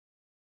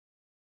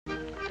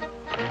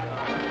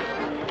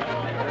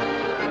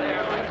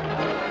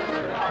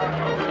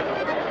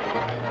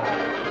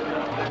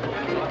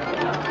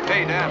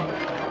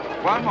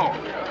one more.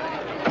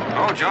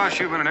 Oh,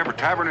 Josh, you've been in every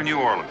tavern in New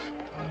Orleans.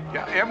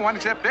 Yeah, everyone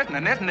except Nissen,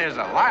 and Nissen is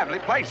a lively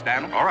place,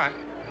 Daniel. All right.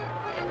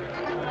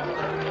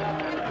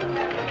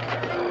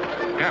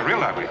 Yeah, real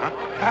lively,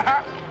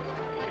 huh?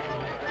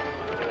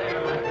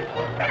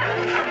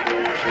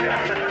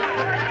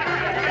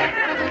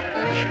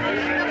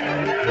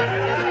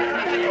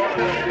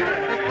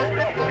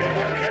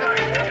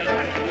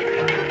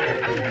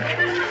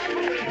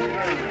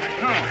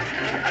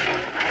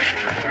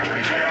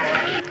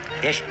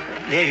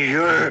 This is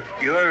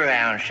your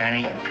round,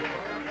 Sonny.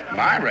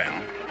 My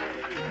round?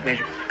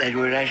 That's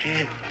what I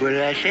said. What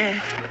did I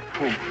say?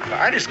 Well,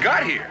 I just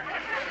got here.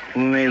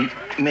 Well,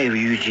 maybe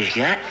you just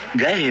got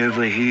here,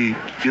 but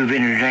you've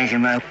been drinking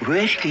my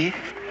whiskey.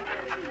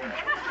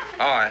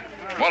 All right.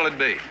 What'll it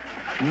be?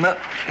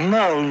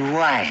 Mulled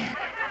wine.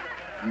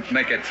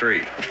 Make it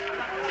 3.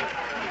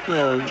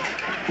 Well,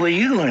 what are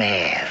you gonna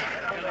have?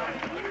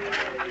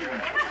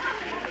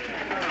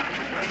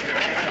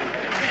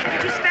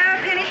 Could you spare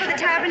a penny for the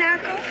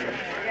tabernacle?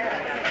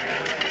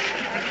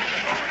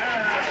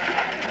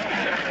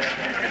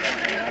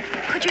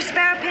 Could you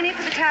spare a penny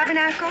for the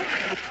tabernacle?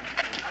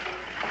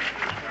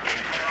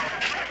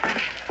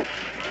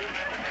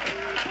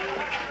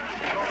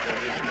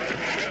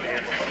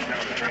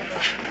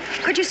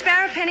 Could you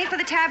spare a penny for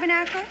the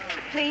tabernacle,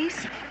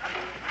 please?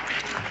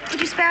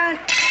 Could you spare...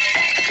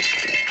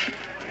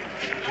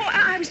 Oh,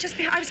 I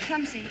was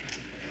clumsy.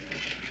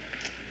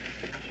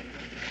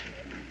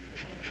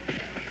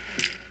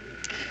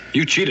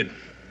 You cheated.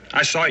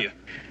 I saw you.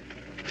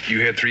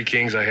 You had 3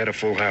 kings, I had a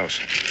full house.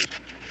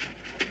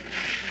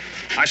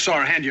 I saw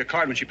her hand you a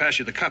card when she passed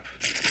you the cup.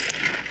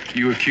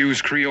 You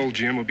accused Creole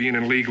Jim of being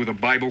in league with a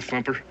Bible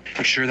thumper?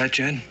 You sure that,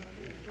 Jen?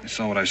 I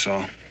saw what I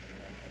saw.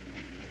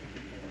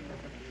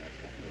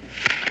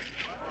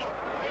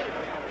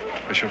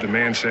 I shall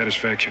demand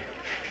satisfaction.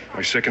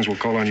 My seconds will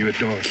call on you at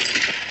dawn.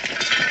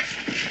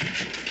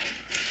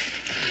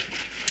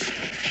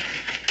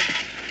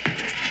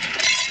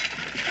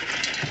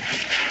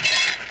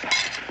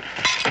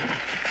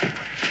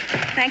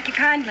 Thank you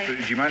kindly. Do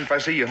you mind if I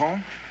see you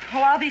home?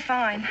 Oh, I'll be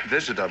fine.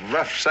 This is a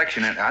rough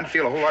section, and I'd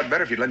feel a whole lot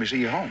better if you'd let me see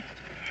you home.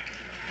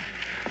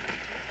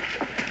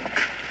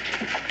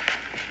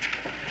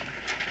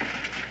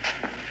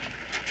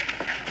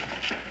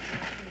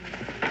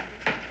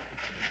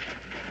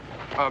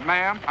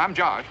 Ma'am, I'm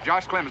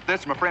Josh Clemens.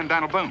 This is my friend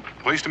Donald Boone.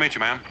 Pleased to meet you,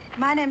 ma'am.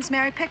 My name's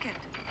Mary Pickett.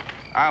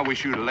 I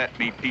wish you'd have let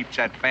me teach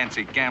that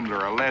fancy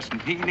gambler a lesson.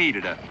 He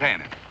needed a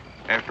penny.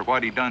 After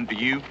what he done to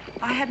you,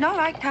 I had no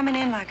right coming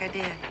in like I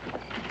did,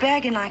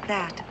 begging like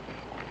that.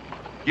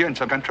 you're in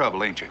some kind of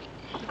trouble, ain't you?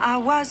 I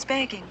was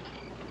begging,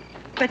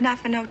 but not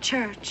for no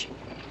church.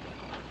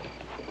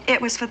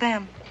 It was for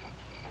them.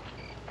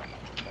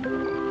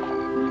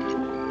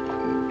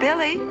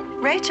 Billy,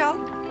 Rachel.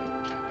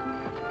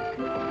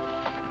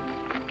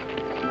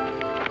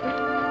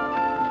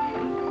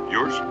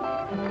 Yours?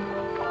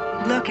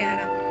 Look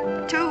at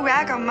them. 2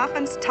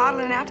 ragamuffins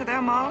toddling after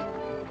their ma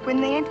when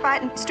they ain't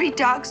fighting street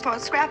dogs for a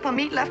scrap of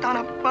meat left on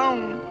a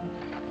bone.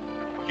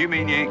 You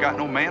mean you ain't got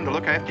no man to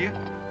look after you?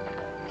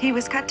 He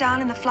was cut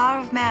down in the flower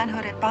of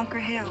manhood at Bunker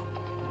Hill.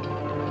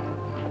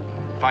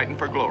 Fighting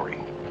for glory.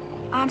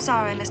 I'm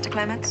sorry, Mr.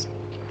 Clements.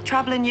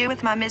 Troubling you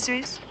with my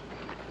miseries.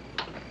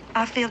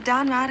 I feel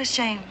downright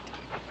ashamed.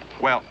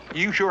 Well,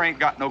 you sure ain't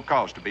got no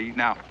cause to be.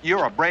 Now,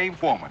 you're a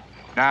brave woman.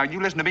 Now, you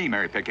listen to me,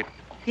 Mary Pickett.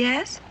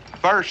 Yes?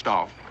 First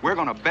off, we're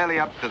going to belly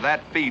up to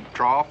that feed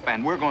trough,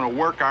 and we're going to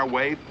work our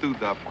way through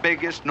the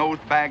biggest nose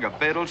bag of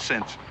fiddles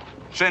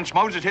since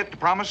Moses hit the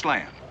promised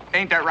land.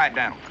 Ain't that right,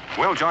 Daniel?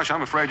 Well, Josh,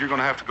 I'm afraid you're going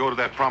to have to go to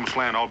that promised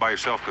land all by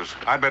yourself, because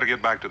I'd better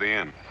get back to the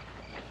inn.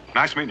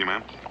 Nice meeting you,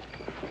 ma'am.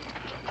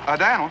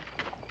 Daniel,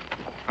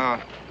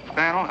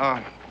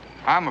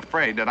 I'm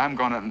afraid that I'm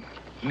going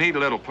to need a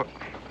little...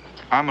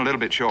 I'm a little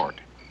bit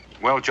short.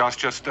 Well, Josh,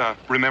 just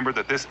remember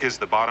that this is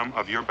the bottom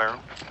of your barrel.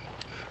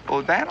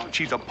 Well, Daniel,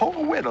 she's a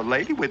poor widow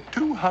lady with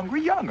 2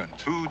 hungry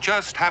young'uns. Who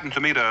just happened to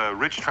meet a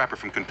rich trapper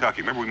from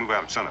Kentucky. Remember, we moved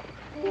out at sunup.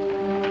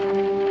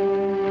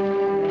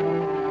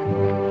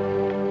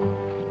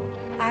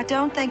 I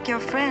don't think your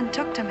friend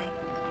took to me.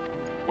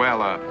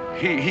 Well,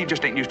 he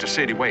just ain't used to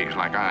city ways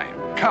like I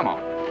am. Come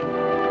on.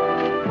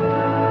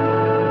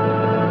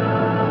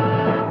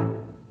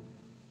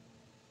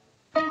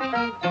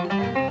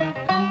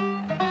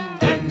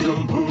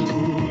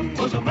 Boone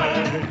was a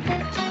man,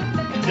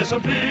 yes, a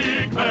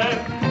big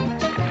man.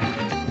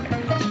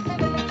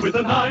 With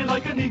an eye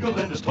like an eagle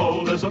and as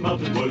tall as a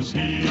mountain was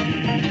he.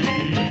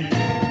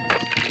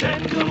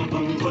 Daniel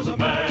Boone was a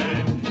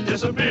man,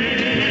 yes, a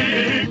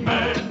big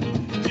man.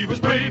 He was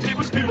brave, he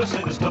was fearless,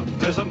 and as tough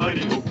as a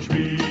mighty oak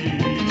tree.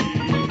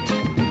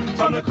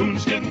 From the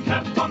coonskin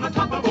cap on the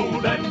top of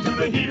old and to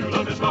the heel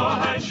of his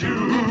rawhide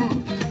shoe,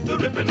 the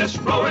rippin'est,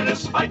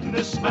 roaring'est,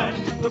 fighting'est man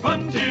the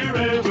frontier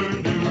ever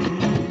knew.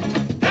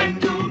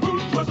 Daniel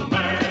Boone was a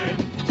man,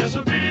 yes,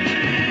 a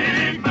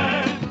big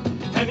man,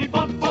 and he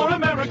fought for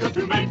America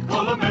to make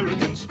all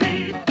Americans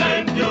free.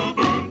 Daniel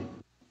Boone.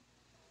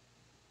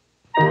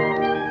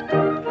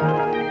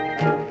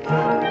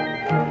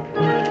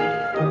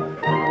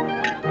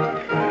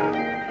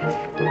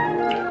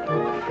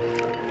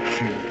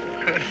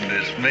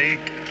 Goodness me.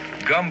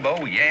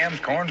 Gumbo, yams,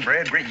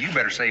 cornbread, great. You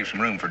better save some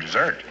room for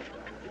dessert.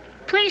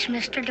 Please,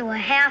 mister, do I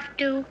have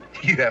to?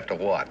 You have to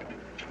what?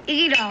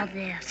 Eat all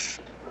this.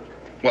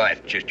 Well,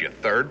 that's just your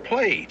third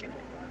plate.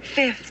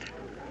 Fifth.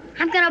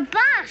 I'm gonna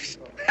bust.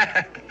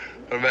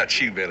 What about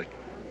you, Billy?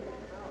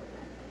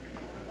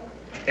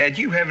 And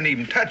you haven't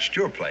even touched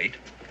your plate.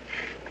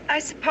 I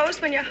suppose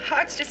when your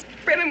heart's just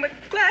brimming with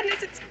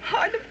gladness, it's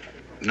hard to...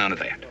 None of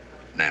that.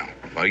 Now,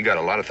 well, you got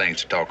a lot of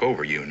things to talk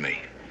over, you and me.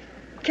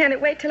 Can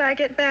it wait till I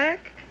get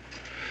back?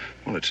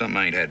 Well, it's something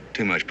I ain't had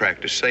too much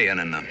practice saying,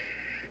 and I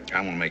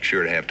want to make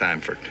sure to have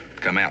time for it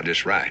to come out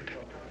just right.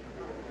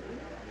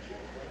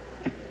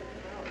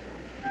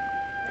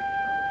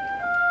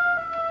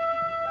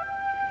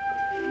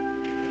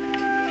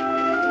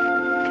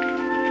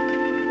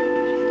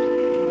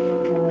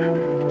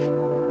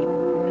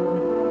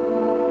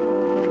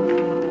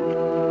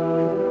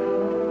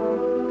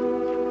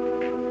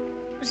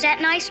 Was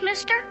that nice,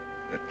 mister?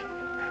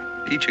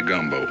 Eat your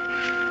gumbo.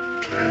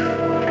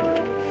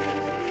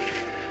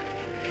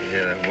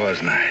 Yeah, that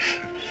was nice.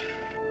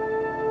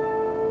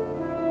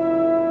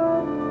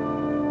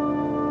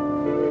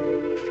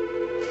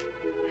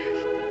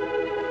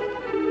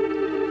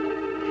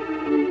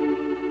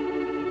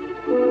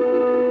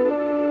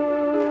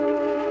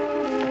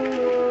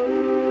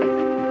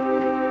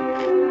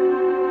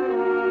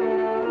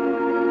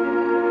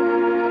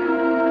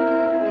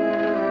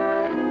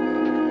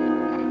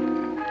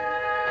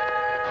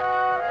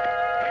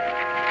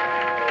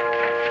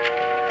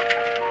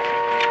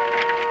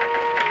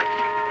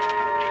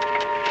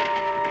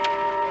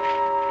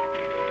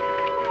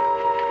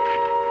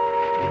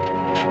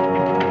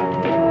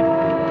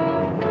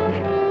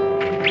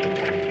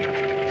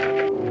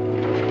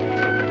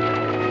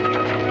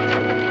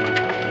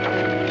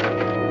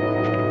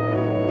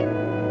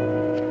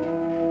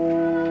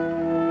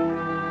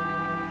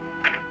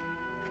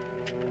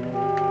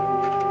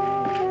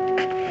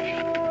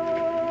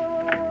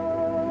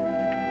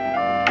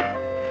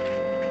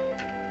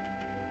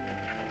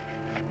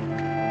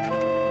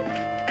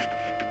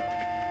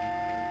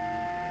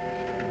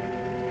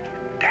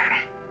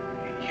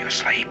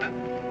 Asleep.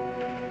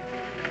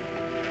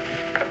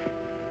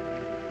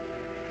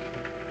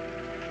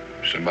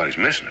 Somebody's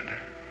missing it.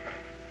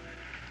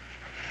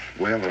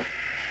 Well,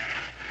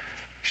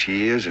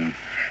 she is and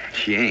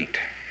she ain't.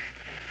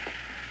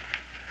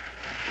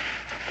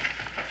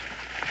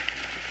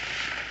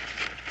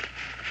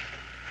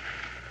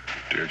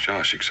 Dear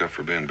Josh, except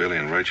for being Billy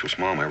and Rachel's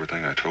mom,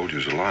 everything I told you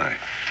is a lie.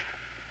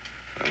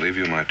 I leave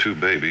you my two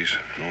babies,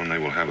 knowing they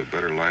will have a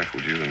better life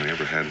with you than they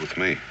ever had with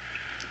me.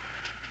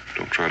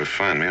 Don't try to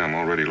find me. I'm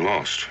already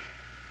lost.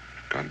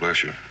 God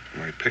bless you,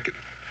 Mary Pickett.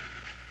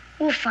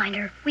 We'll find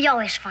her. We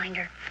always find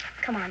her.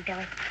 Come on,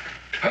 Billy.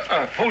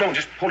 Hold on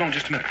just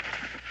a minute.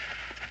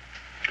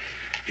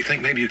 You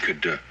think maybe you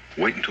could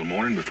wait until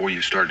morning before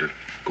you start to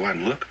go out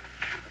and look?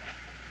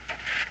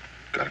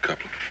 Got a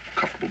couple of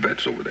comfortable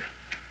beds over there.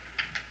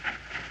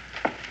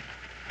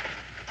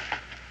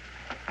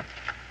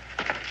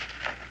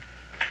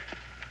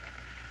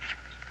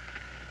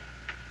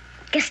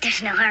 Guess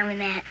there's no harm in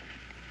that.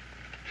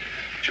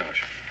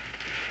 Josh.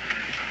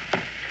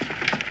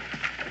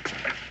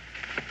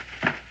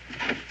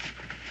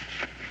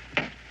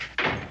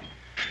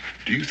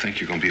 Do you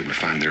think you're going to be able to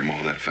find their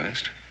mall that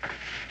fast?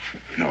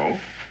 No.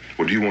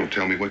 Well, do you want to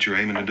tell me what you're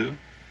aiming to do?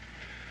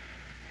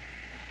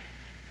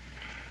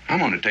 I'm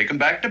going to take them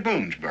back to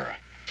Boonesboro.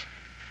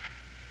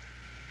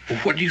 Well,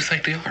 what do you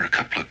think they are? A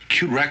couple of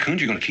cute raccoons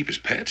you're going to keep as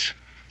pets?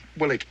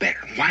 Well, it's better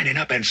than winding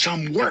up in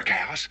some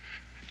workhouse.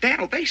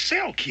 Daniel, they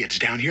sell kids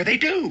down here. They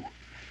do.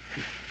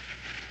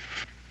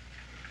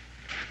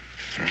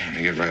 Well, let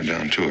me get right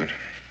down to it.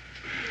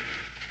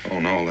 Oh,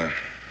 no, I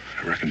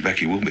reckon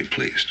Becky will be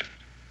pleased.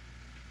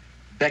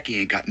 Becky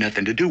ain't got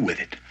nothing to do with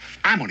it.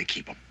 I'm going to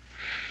keep them.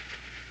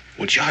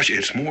 Well, Josh,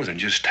 it's more than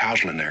just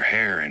tousling their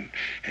hair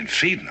and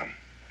feeding them.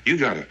 You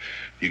gotta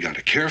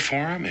care for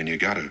them, and you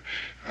gotta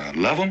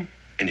love them,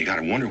 and you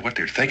gotta wonder what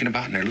they're thinking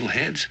about in their little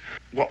heads.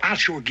 Well, I'll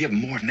sure give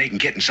them more than they can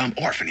get in some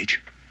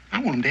orphanage. I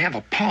want them to have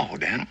a paw,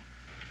 Daniel.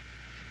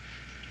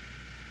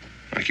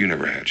 Like you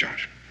never had,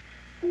 Josh.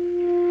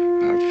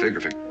 I figure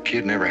if a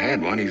kid never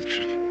had one, he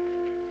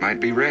might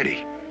be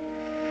ready.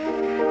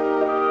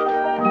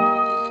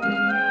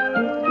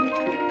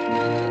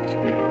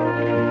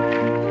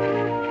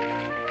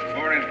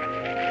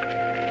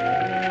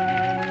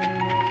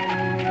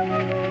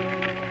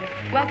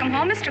 Welcome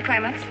home, Mr.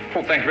 Clements.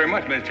 Well, thank you very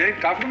much, Miss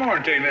Jake. Top of the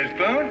morning to you, Miss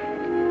Boone.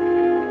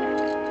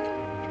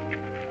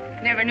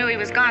 Never knew he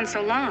was gone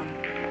so long.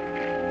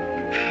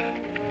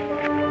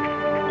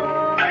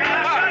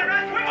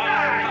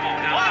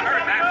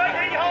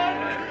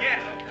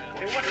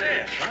 What's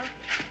this, huh?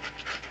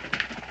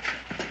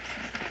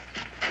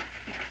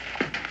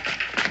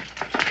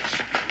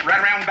 Right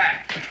around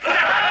back.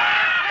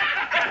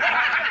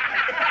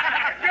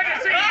 Good to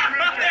see you,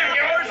 Mr. There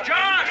yours,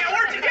 Josh. Yeah,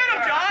 where'd you get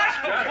him, Josh?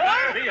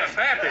 What? Be a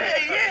happy.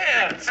 Hey,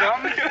 yeah.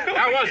 Something?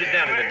 How was it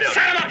down in the dump?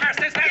 Set him up there,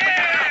 sis.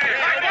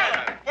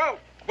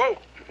 Whoa.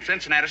 Since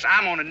Cincinnatus,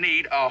 I'm gonna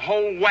need a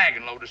whole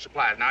wagon load of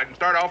supplies. Now, I can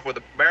start off with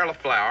a barrel of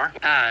flour.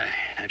 Now,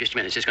 just a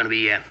minute. Is this going to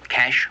be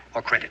cash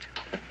or credit?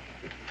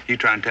 You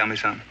trying to tell me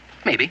something?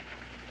 Maybe.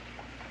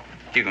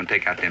 You're gonna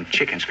take out them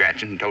chicken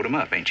scratchings and tote them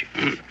up, ain't you?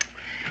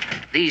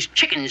 These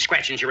chicken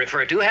scratchings you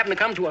refer to happen to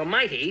come to a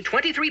mighty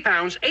 23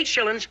 pounds, 8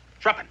 shillings,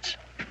 threepence.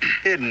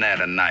 Isn't that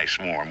a nice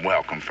warm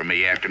welcome for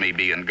me after me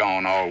being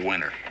gone all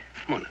winter?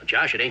 Come on now,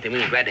 Josh, it ain't that we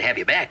ain't glad to have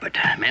you back, but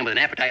a man with an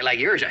appetite like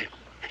yours, I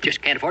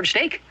just can't afford a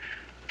steak.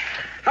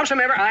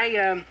 Howsoever,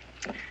 I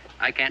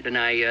can't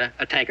deny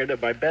a tankard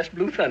of my best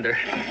Blue Thunder,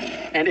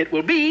 and it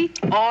will be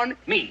on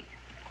me.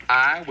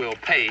 I will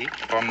pay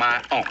for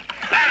my own.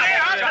 Hey,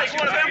 I'll take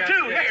one of them,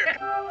 too. Here.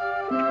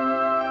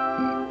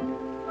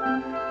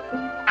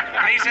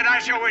 He said, I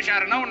sure wish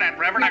I'd have known that,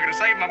 Reverend. I could have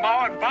saved my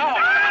boy and Paul.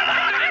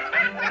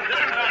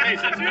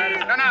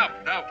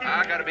 No,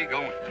 I gotta be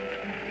going.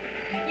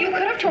 You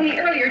could have told me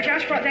earlier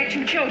Josh brought back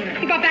 2 children.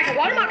 He brought back a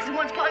water moccasin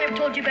once Pa never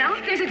told you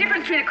about. There's a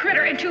difference between a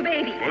critter and 2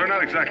 babies. Well, they're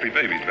not exactly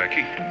babies,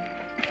 Becky.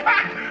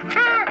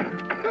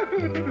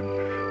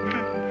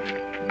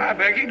 Hi,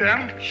 Becky,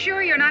 darling.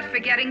 Sure you're not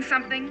forgetting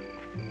something?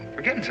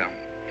 Forgetting something.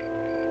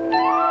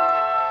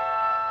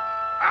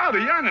 Oh, the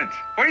young'uns.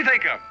 What do you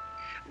think of them?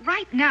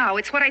 Right now,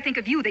 it's what I think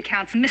of you that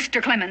counts,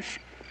 Mr. Clemens.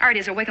 All right,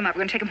 Izzo, wake him up. We're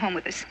going to take him home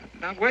with us.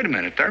 Now, wait a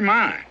minute. They're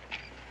mine.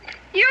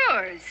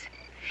 Yours?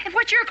 And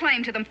what's your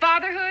claim to them?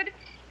 Fatherhood?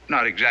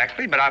 Not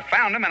exactly, but I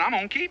found them and I'm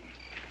going to keep them.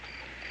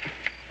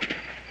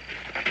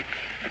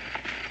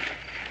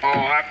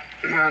 Oh,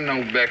 I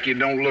know, Becky,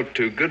 don't look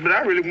too good, but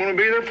I really want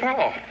to be their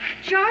pa.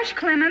 Josh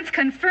Clemens,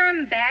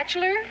 confirmed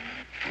bachelor?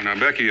 Well, now,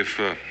 Becky, if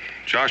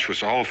Josh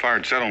was all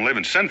fired set on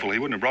living sinful, he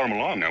wouldn't have brought him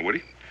along now, would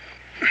he?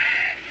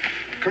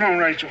 Come on,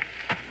 Rachel.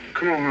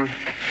 Come on, hon.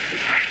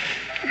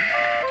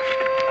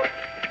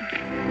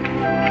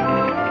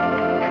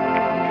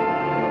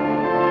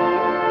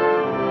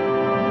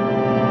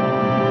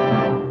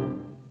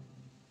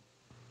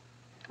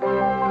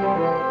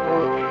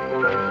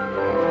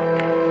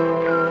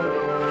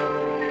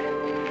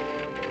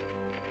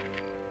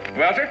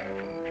 Walter,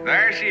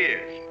 there she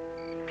is.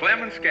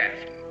 Clemens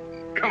Castle.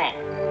 Come on.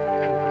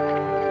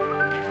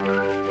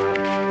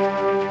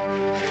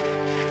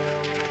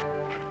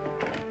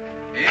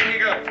 Here you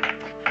go.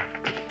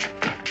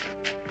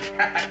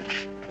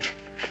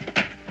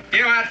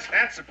 You know,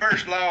 that's the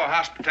first law of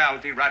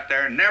hospitality right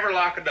there. Never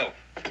lock a door.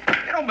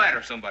 It don't matter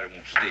if somebody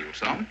wants to steal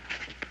something.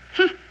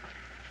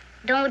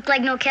 Don't look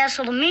like no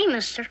castle to me,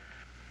 mister.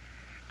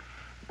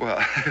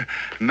 Well,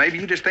 maybe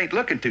you just ain't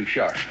looking too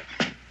sharp.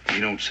 You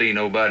don't see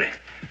nobody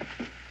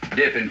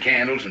dipping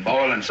candles and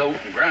boiling soap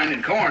and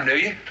grinding corn, do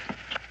you?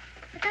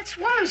 But that's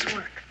woman's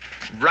work.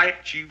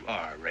 Right you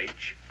are,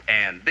 Rach.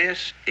 And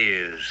this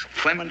is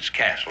Clemens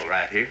Castle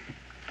right here.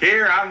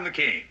 Here, I'm the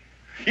king.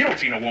 You don't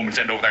see no woman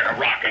sitting over there in a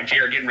rocking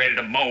chair getting ready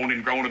to moan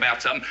and groan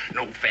about something.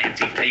 No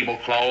fancy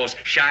tablecloths,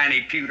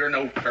 shiny pewter,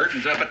 no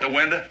curtains up at the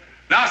window.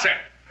 No, sir.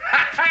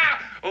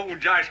 Old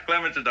Josh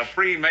Clemens is a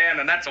free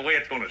man, and that's the way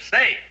it's going to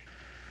stay.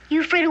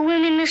 You afraid of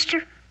women,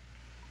 mister?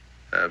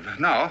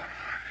 No.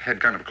 Had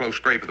kind of a close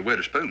scrape with the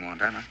widow spoon one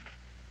time. I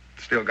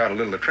still got a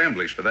little of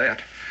tremblies for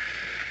that.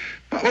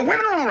 Well,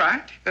 women are all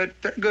right. They're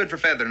good for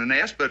feathering a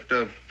nest, but,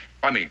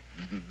 I mean,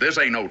 this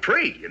ain't no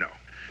tree, you know.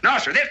 No,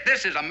 sir,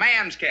 this is a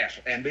man's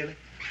castle. And, Billy,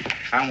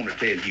 I want to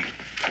tell you,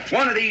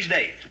 one of these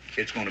days,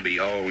 it's going to be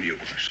all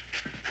yours.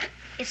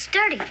 It's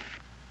dirty.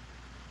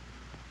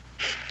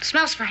 It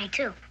smells funny,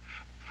 too.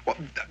 Well,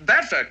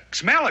 that's a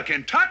smell of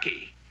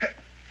Kentucky.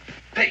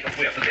 Take a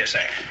whiff of this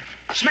air.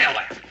 Smell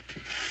that.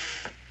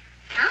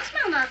 I don't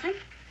smell nothing.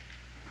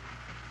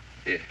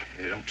 You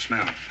don't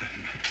smell.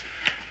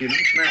 You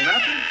don't smell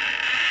nothing?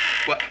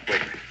 Well,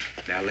 wait a minute.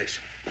 Now,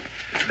 listen.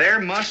 There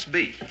must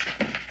be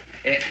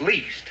at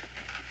least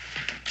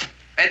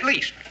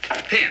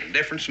 10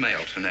 different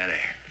smells in that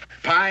air.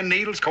 Pine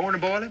needles, corn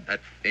boiling. That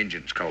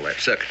Indians call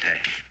that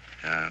succotash.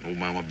 Old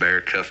Mama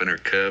Bear cuffing her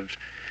cubs.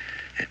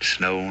 And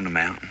snow on the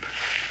mountain.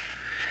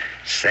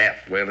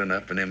 Sap welling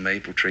up in them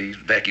maple trees.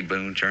 Becky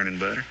Boone churning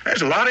butter.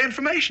 There's a lot of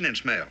information in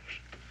smells.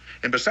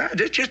 And besides,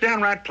 it's just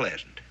downright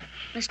pleasant.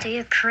 Mister,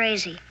 you're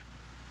crazy.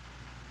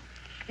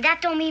 That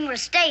don't mean we're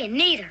staying,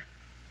 neither.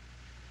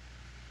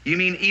 You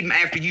mean even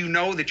after you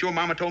know that your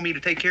mama told me to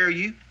take care of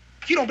you?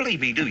 You don't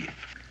believe me, do you?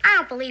 I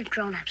don't believe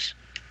grown-ups.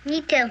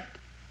 Me too.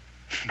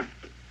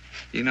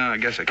 You know, I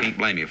guess I can't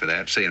blame you for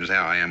that, seeing as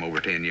how I am over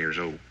 10 years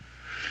old.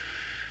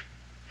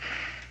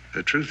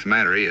 The truth of the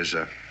matter is,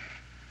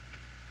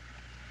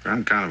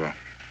 I'm kind of a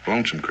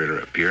lonesome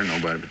critter up here.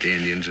 Nobody but the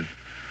Indians and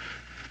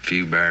a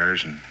few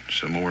bears and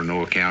some more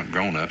no-account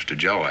grown-ups to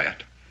jaw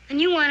at. And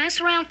you want us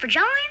around for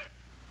jawing?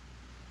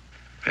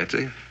 That's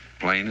it.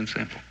 Plain and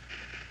simple.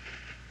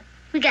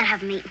 We gotta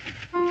have a meeting.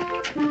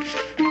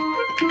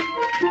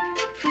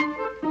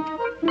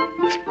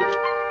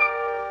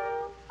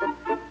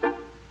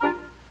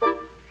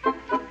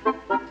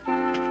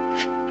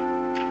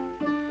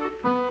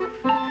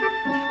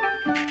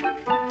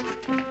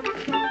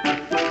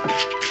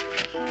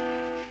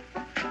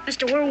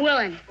 Mister, we're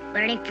willing,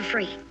 but it ain't for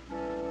free.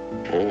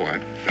 Oh,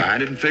 I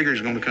didn't figure it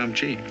was going to come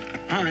cheap.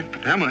 All right,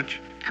 how much?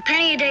 A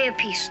penny a day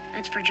apiece.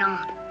 That's for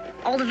John.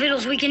 All the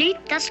victuals we can eat,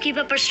 that's to keep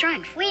up our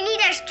strength. We need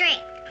our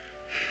strength.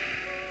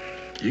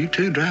 You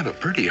two drive a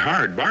pretty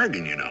hard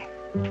bargain, you know.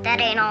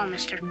 That ain't all,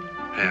 mister.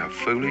 How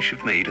foolish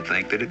of me to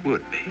think that it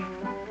would be.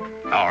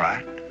 All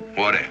right,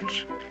 what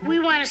else? We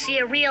want to see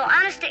a real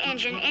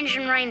honest-to-engine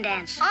engine rain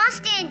dance.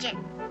 Honest-to-engine.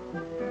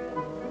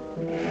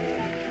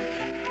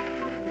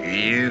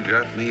 You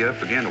got me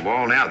up against the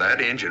wall now. That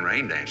engine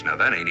rain dance, now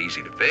that ain't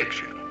easy to fix,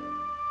 you know.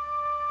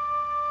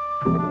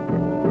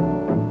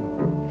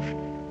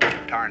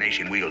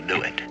 Tarnation, we'll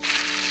do it.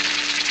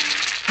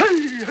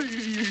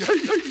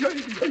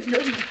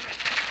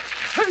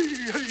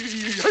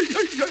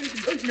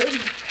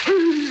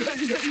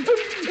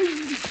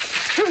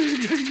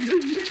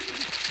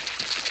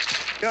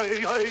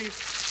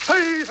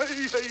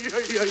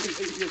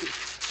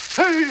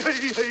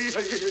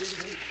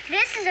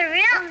 This is a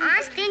real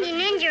honest-to-engine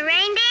ninja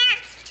rain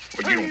dance?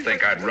 Well, you don't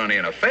think I'd run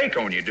in a fake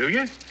on you, do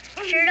you?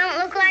 Sure don't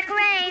look like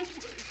rain.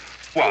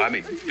 Well, I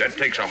mean, that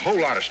takes a whole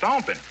lot of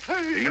stomping.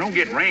 You don't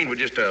get rain with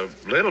just a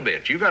little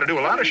bit. You got to do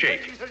a lot of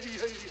shaking.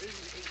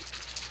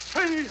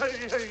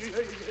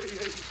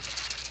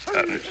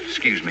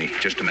 Excuse me,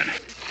 just a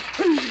minute.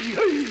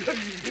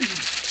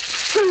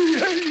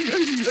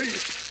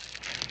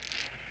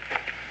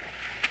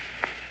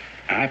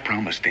 I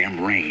promised them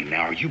rain.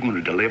 Now, are you going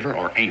to deliver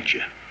or ain't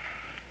you?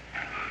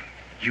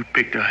 You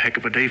picked a heck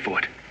of a day for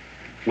it.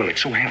 Well, it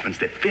so happens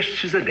that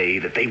this is the day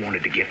that they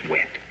wanted to get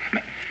wet.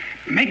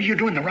 Maybe you're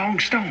doing the wrong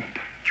stomp.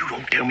 You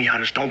don't tell me how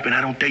to stomp, and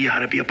I don't tell you how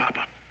to be a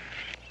papa.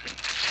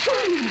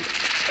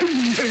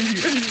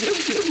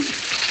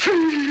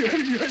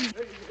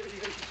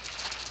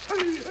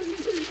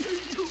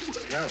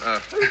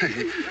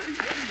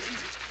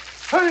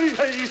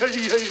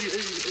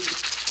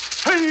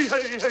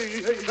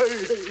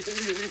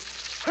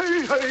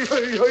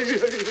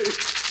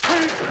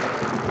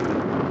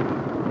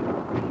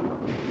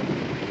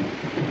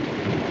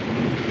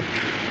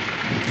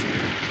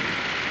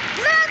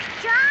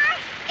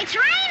 It's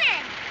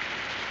raining!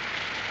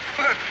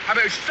 Well, I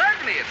mean,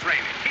 certainly it's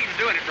raining. He's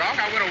doing it wrong.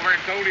 I went over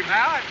and told him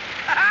how.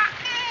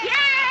 Yay!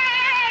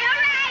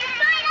 Hooray!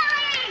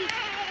 Finally!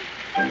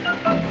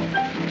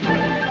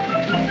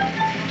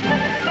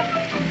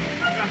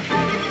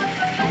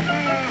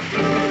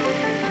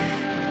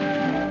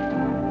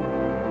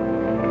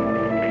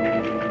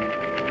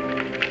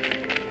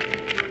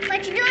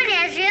 What you doing,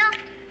 Ezreal?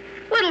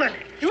 Whittling.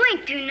 You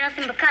ain't doing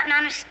nothing but cutting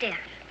on a stick.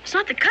 It's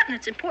not the cutting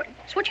that's important.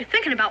 It's what you're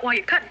thinking about while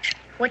you're cutting.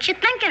 What you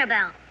thinking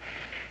about?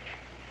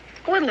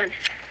 Whittling.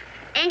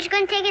 Ain't you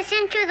gonna take us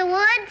into the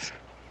woods?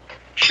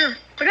 Sure.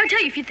 I gotta tell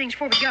you a few things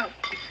before we go.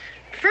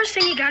 First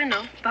thing you gotta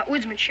know about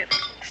woodsmanship.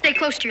 Stay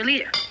close to your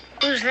leader.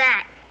 Who's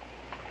that?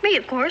 Me,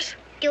 of course.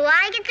 Do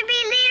I get to be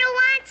leader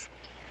once?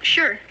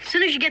 Sure. As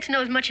soon as you get to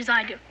know as much as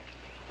I do.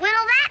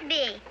 When'll that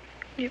be?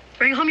 You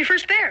bring home your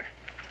first bear.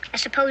 I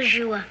suppose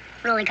you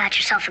really got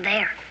yourself a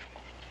bear.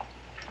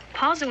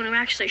 Pa's the one who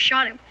actually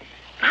shot him.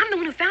 But I'm the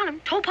one who found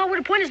him. Told Pa where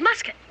to point his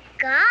musket.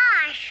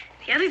 Gosh.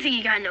 The other thing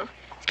you gotta know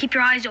is keep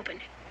your eyes open.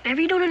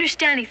 Whenever you don't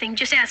understand anything,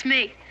 just ask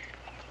me.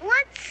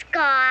 What's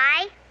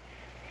sky?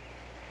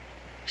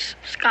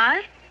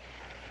 Sky?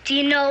 Do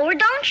you know or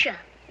don't you?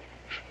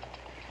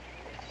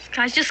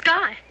 Sky's just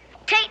sky.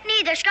 Tain't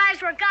neither.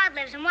 Sky's where God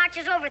lives and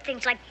watches over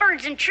things like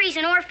birds and trees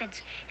and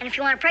orphans. And if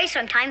you want to pray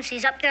sometimes,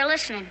 he's up there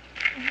listening.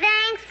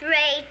 Thanks,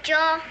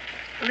 Rachel.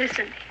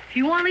 Listen, if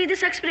you want to lead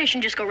this expedition,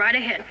 just go right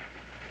ahead.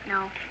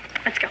 No.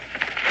 Let's go.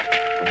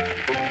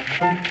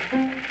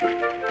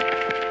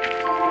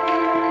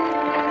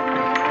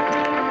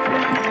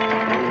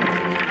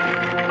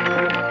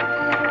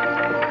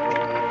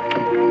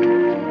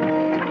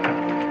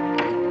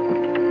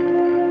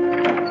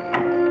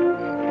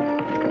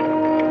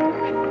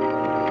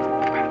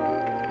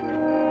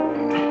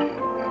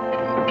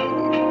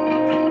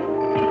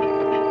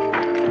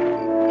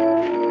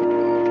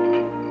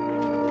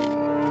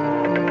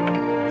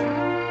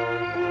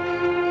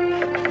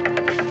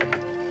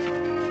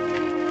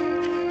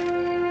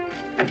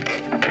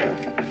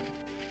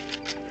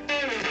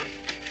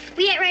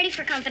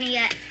 Company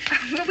yet.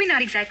 Well, we're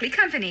not exactly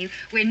company.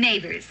 We're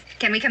neighbors.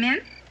 Can we come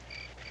in?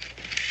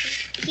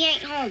 He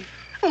ain't home.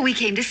 Oh, we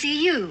came to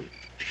see you.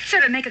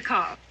 Sir, make a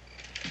call.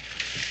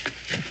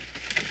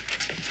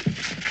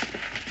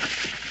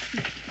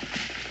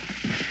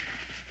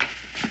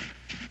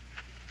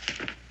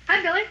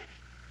 Hi, Billy.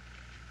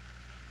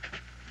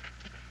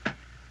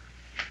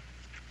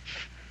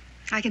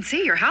 I can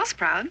see your house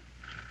proud.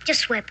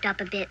 Just swept up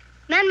a bit.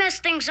 Men mess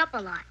things up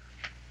a lot.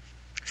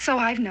 So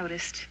I've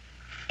noticed.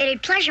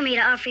 It'd pleasure me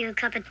to offer you a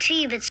cup of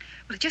tea, but...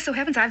 Well, it just so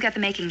happens I've got the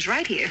makings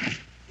right here.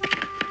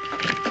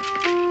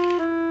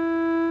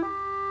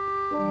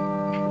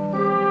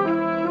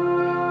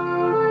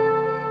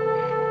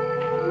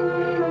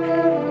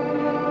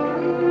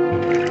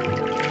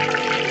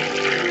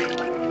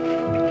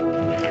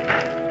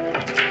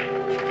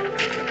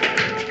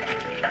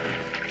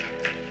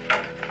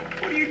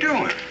 What are you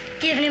doing?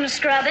 Giving him a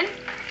scrubbing.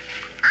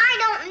 I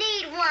don't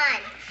need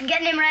one.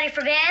 getting him ready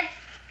for bed?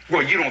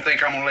 Well, you don't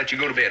think I'm gonna let you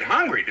go to bed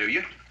hungry, do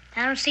you?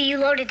 I don't see you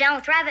loaded down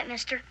with rabbit,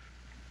 mister.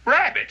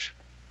 Rabbits?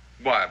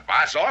 Why,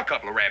 I saw a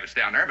couple of rabbits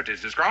down there, but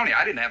it's a scrawny.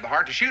 I didn't have the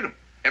heart to shoot them.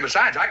 And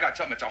besides, I got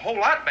something that's a whole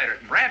lot better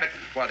than rabbit.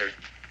 Why, there's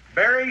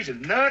berries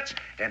and nuts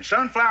and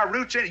sunflower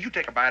roots in it. You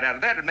take a bite out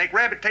of that and make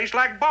rabbit taste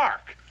like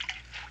bark.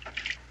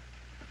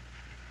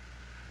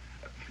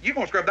 You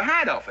gonna scrub the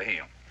hide off of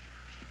him.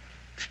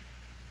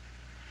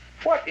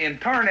 What in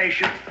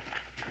tarnation?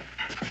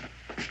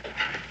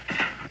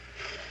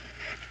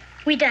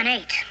 We done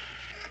ate.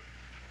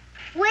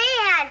 We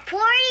had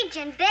porridge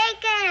and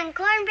bacon and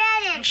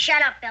cornbread and...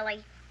 Shut up,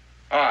 Billy.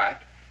 All right.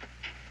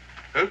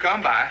 Who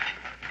come by?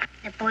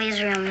 That boy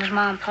Israel and his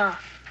mom and pa.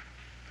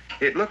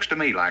 It looks to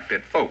me like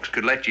that folks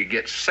could let you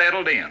get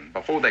settled in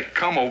before they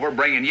come over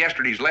bringing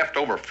yesterday's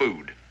leftover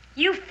food.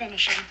 You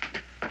finish him.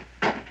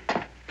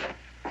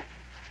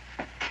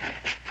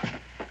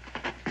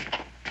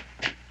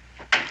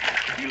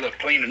 You look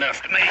clean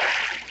enough to me.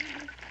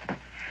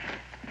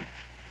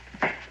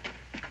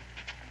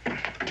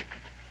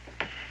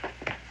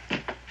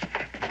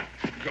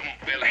 Come on,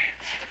 Billy.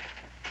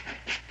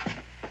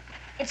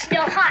 It's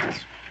still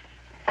hot.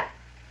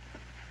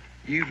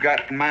 You've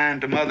got in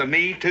mind to mother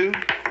me, too?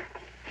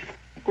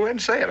 Go ahead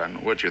and say it. I know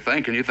what you're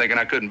thinking. You're thinking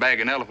I couldn't bag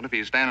an elephant if he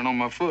was standing on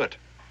my foot.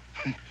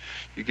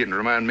 You're getting to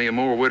remind me of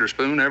more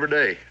Witherspoon every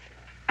day.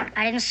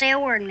 I didn't say a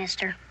word,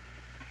 mister.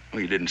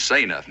 Well, you didn't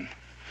say nothing.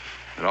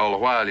 But all the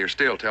while, you're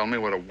still telling me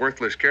what a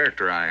worthless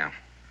character I am.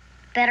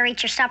 Better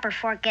eat your supper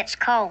before it gets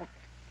cold.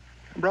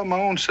 I brought my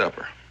own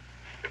supper.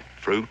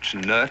 Fruits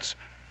and nuts.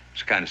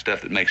 It's the kind of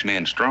stuff that makes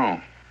men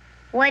strong.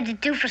 What'd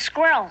it do for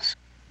squirrels?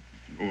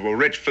 Well,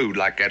 rich food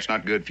like that's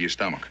not good for your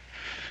stomach.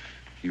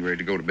 You ready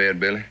to go to bed,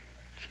 Billy?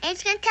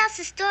 It's gonna tell us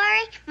a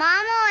story.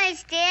 Mom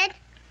always did.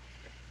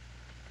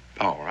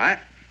 All right.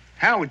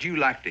 How would you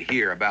like to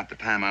hear about the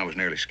time I was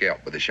nearly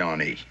scalped by the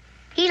Shawnee?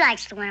 He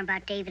likes the one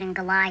about David and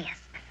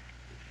Goliath.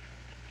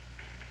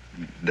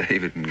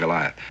 David and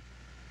Goliath.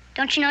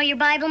 Don't you know your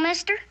Bible,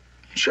 mister?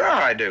 Sure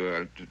I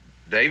do.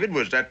 David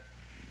was that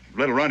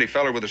little runty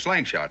feller with a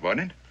slingshot,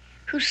 wasn't it?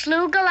 Who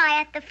slew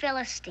Goliath the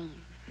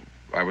Philistine.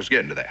 I was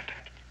getting to that.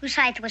 Whose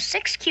height was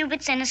 6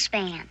 cubits and a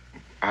span.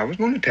 I was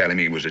going to tell him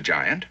he was a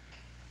giant.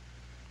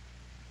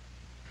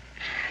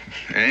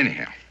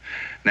 Anyhow,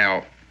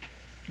 now,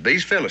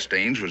 these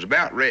Philistines was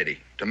about ready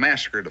to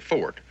massacre the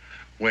fort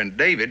when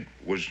David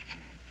was...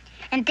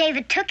 And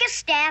David took his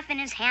staff in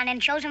his hand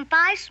and chose him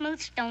 5 smooth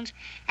stones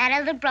out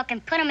of the brook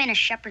and put them in a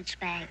shepherd's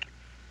bag.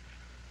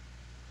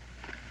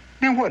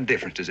 Now, what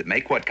difference does it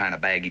make what kind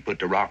of bag he put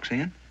the rocks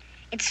in?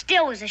 It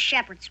still was a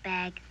shepherd's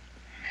bag.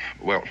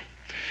 Well,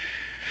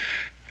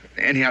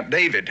 anyhow,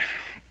 David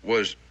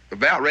was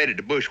about ready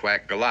to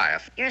bushwhack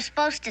Goliath. You're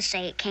supposed to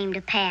say it came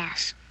to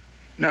pass.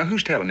 Now,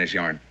 who's telling this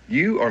yarn?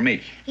 You or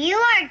me? You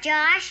are,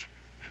 Josh.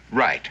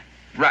 Right,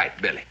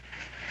 Billy.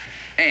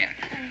 And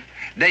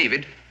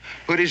David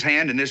put his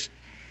hand in this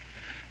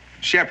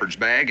shepherd's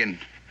bag and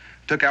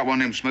took out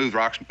one of them smooth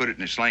rocks and put it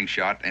in his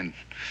slingshot and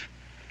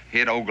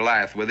hit old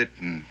Goliath with it,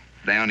 and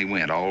down he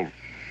went, all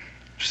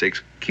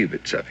 6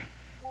 cubits of him.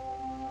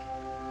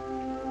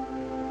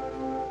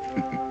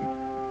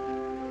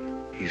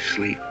 He's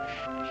asleep.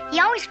 He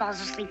always falls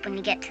asleep when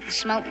you get to the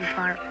smoking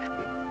part.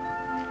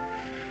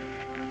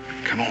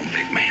 Come on,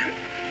 big man.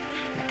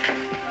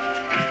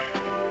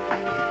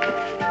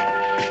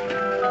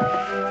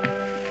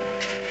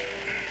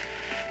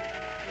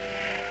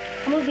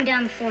 I'll move you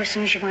down the floor as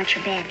soon as you want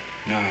your bed.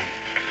 No.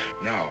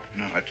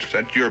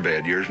 That's your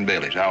bed, yours and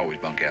Billy's. I always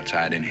bunk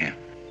outside in here.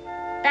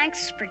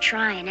 Thanks for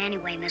trying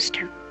anyway,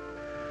 mister.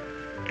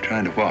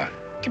 Trying to what?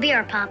 To be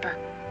our papa.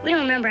 We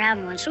don't remember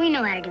having one, so we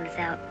know how to do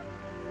without.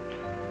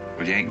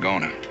 Well, you ain't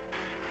gonna.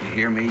 You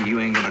hear me? You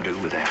ain't gonna do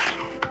without.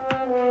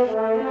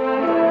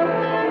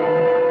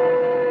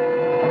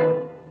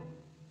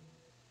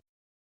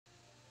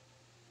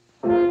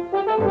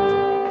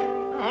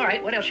 All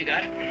right, what else you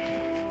got?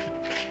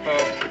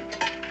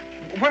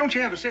 Why don't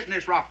you have a sit in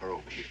this rocker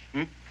over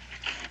here?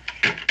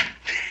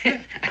 I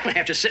don't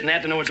have to sit in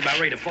that to know it's about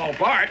ready to fall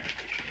apart.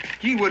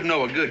 You wouldn't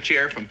know a good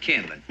chair from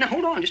kindling. Now,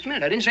 hold on just a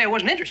minute. I didn't say I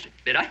wasn't interested,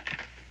 did I?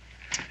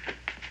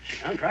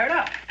 Sit down, try it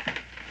out.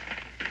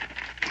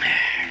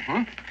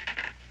 Huh?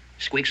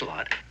 Squeaks a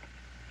lot.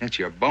 That's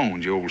your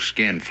bones, you old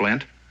skin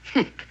flint.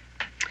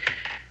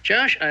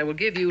 Josh, I will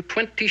give you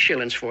 20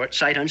 shillings for it,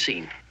 sight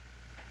unseen.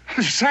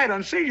 Sight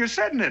unseen? You're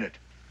sitting in it.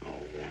 Oh,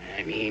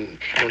 I mean,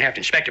 you don't have to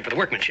inspect it for the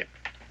workmanship.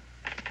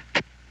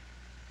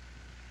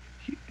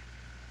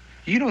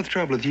 You know the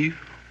trouble with you?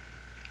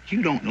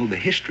 You don't know the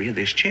history of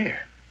this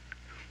chair.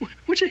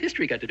 What's the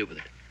history got to do with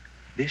it?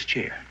 This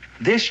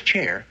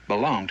chair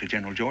belonged to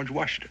General George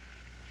Washington.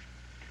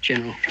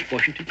 General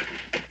Washington?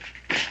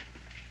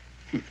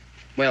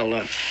 Well,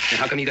 and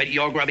how come you got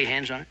your grubby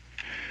hands on it?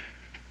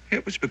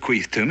 It was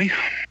bequeathed to me.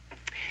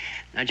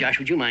 Now, Josh,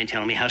 would you mind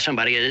telling me how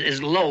somebody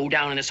as low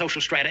down in the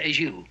social strata as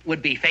you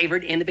would be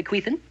favored in the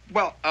bequeathing?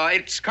 Well,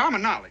 it's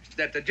common knowledge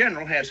that the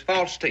general has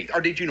false teeth.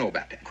 Or did you know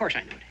about that? Of course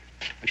I know it.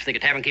 Don't you think a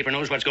tavern keeper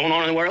knows what's going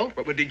on in the world?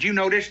 But did you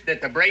notice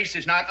that the brace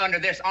is not under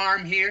this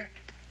arm here?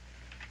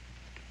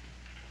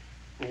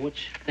 Well, what's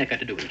that got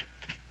to do with it?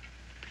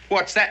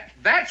 What's that?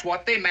 That's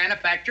what they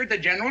manufactured the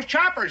General's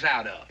choppers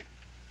out of.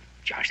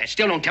 Josh, that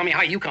still don't tell me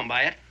how you come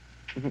by it.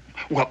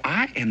 Well,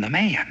 I am the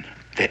man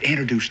that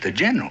introduced the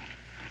General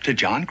to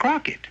John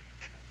Crockett.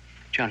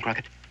 John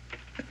Crockett?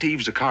 He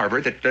was a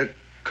carver that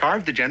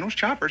carved the General's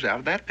choppers out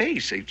of that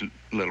piece. He's a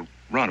little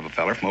run of a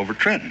feller from over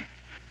Trenton.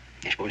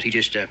 I suppose he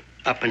just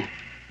up and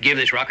give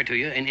this rocket to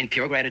you in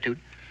pure gratitude?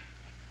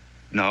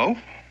 No.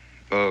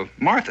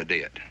 Martha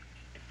did.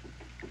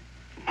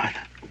 Martha?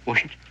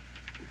 Washington?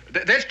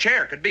 This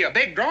chair could be a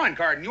big drawing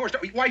card in yours.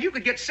 Why, you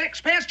could get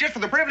 6 pence just for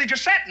the privilege of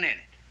sitting in it.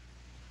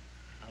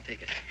 I'll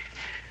take it.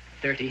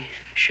 30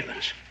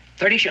 shillings.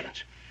 30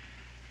 shillings.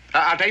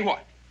 I'll tell you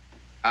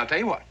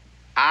what.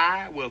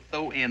 I will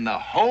throw in the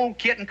whole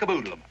kit and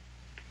caboodle of them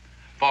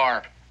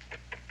for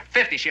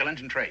 50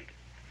 shillings in trade.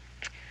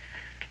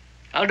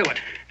 I'll do it.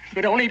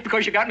 But only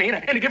because you got me in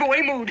a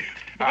giveaway mood.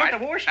 All right.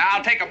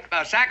 I'll take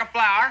a sack of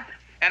flour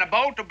and a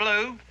bolt of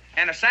blue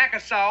and a sack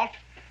of salt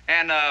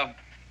and a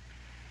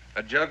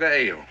jug of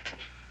ale,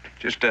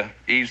 just to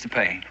ease the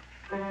pain.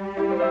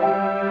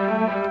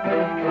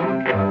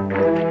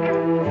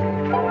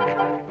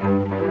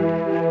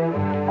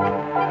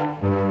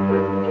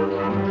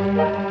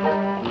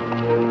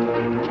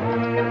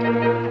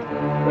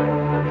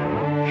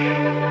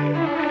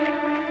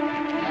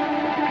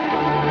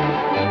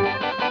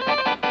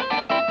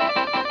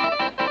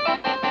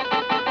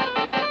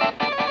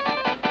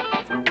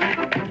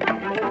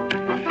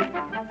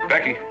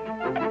 Becky.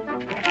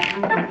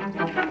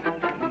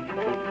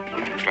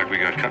 Looks like we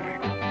got company.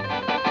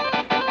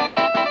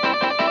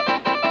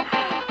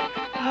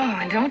 Oh,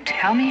 and don't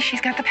tell me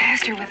she's got the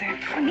pastor with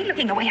her. Or me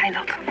looking the way I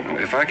look.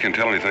 If I can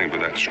tell anything by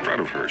that strut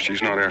of hers,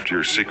 she's not after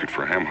your secret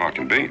for ham hock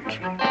and beans.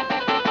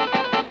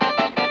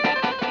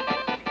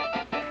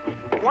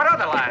 What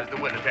other lies the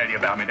widow tell you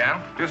about me,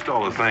 Dal? Just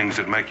all the things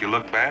that make you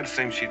look bad.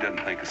 Seems she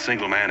doesn't think a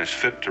single man is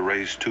fit to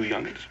raise 2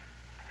 youngins.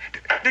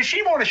 Does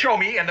she want to show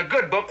me in the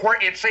good book where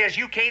it says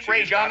you can't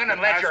raise youngin'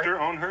 unless you're... Pastor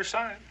on her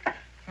side.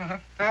 Oh,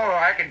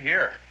 I can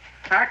hear her.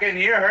 I can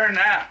hear her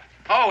now.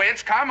 Oh,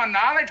 it's common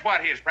knowledge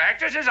what his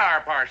practices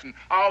are, Parson.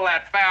 All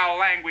that foul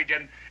language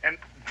and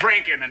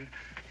drinking and...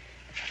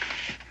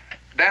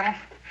 Daniel,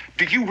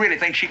 do you really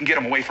think she can get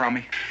him away from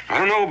me? I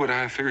don't know, but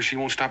I figure she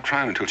won't stop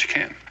trying until she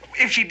can.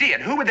 If she did,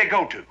 who would they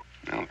go to?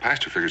 Well, the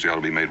pastor figures they ought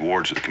to be made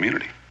wards of the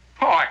community.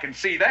 Oh, I can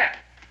see that.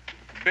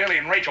 Billy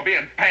and Rachel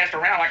being passed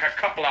around like a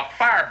couple of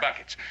fire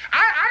buckets.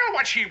 I know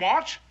what she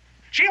wants.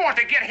 She wants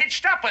to get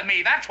hitched up with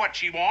me. That's what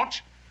she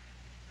wants.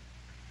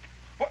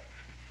 What?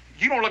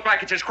 You don't look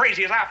like it's as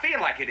crazy as I feel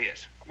like it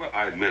is. Well,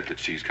 I admit that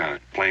she's kind of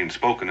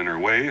plain-spoken in her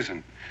ways,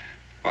 and,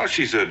 well,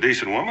 she's a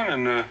decent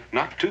woman and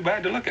not too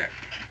bad to look at.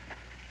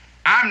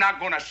 I'm not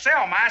going to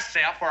sell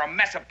myself for a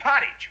mess of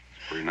pottage.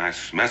 Pretty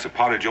nice mess of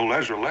pottage old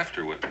Ezra left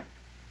her with.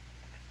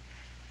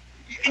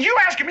 You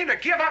asking me to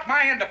give up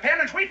my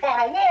independence? We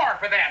fought a war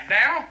for that,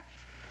 Dal.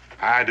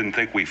 I didn't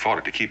think we fought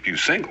it to keep you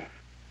single.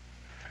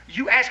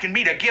 You asking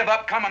me to give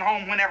up coming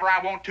home whenever I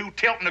want to,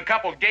 tilting a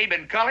couple Gabe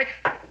and Cully?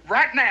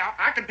 Right now,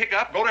 I can pick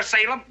up, go to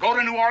Salem, go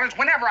to New Orleans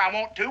whenever I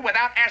want to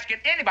without asking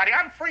anybody.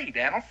 I'm free,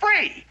 Daniel,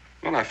 free.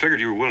 Well, I figured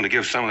you were willing to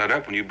give some of that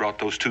up when you brought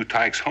those 2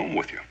 tykes home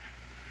with you.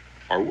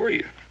 Or were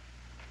you?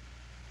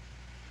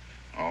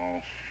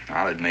 Oh,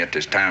 I'll admit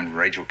this time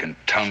Rachel can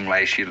tongue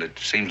lash you. It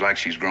seems like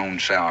she's grown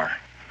sour.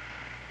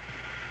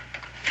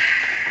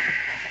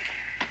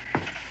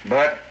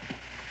 But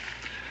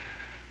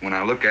when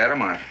I look at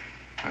them, I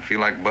feel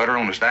like butter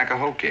on a stack of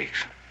hoe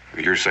cakes.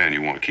 You're saying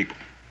you want to keep them?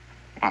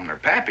 I'm their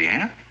pappy,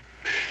 ain't I?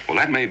 Well,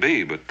 that may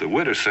be, but the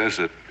widow says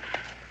that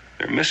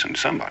they're missing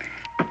somebody.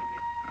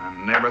 I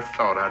never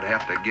thought I'd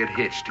have to get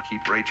hitched to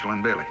keep Rachel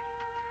and Billy.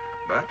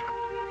 But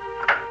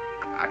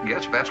I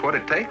guess if that's what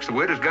it takes, the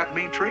widow's got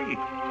me treed.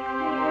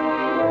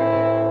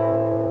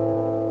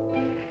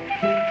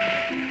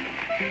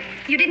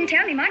 You didn't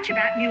tell me much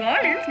about New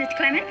Orleans, Mr.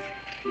 Clements.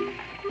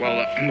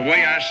 Well, the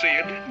way I see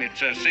it,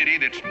 it's a city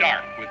that's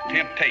dark with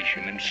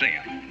temptation and sin,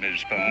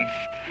 Mrs.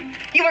 Boone.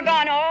 You were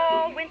gone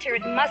all winter.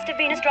 It must have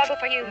been a struggle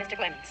for you, Mr.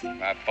 Clements.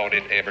 I fought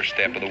it every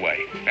step of the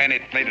way. And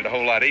it made it a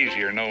whole lot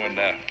easier knowing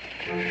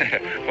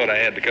what I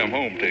had to come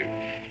home to.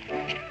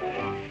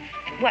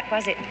 What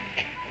was it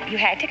you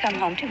had to come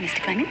home to,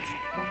 Mr. Clements?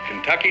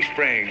 Kentucky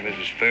Spring,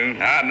 Mrs. Boone.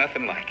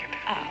 Nothing like it.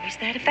 Oh, is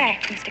that a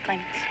fact, Mr.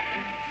 Clements?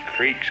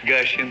 Creeks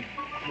gushing,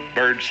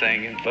 birds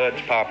singing,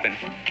 buds popping,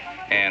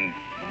 and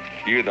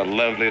you're the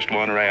loveliest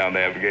one around,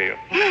 Abigail.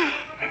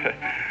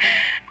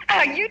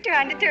 Are you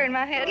trying to turn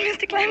my head,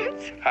 Mr.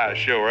 Clements? I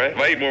sure am. If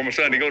I ain't more my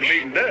Sunday go to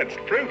meeting duds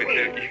to prove it to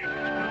you.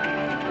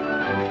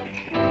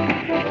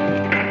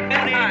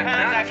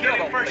 I killed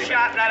him first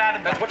shot right out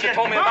of the... That's what you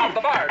told me about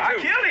the bar, too. I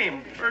killed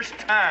him first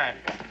time.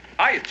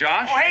 Hiya,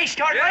 Josh. Oh, hey,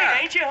 start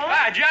late, ain't you, huh?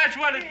 Hi, Josh,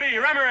 what'd it be,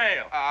 rum or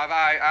ale?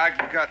 I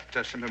got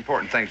some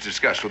important things to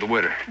discuss with the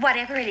widow.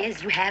 Whatever it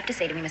is you have to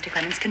say to me, Mr.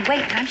 Clements, can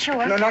wait, I'm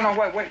sure.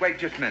 No, wait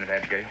just a minute,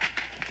 Abigail.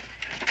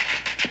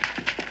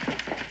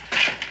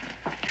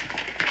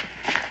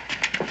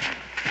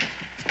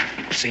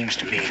 seems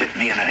to me that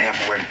men would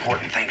have more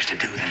important things to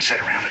do than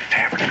sit around at a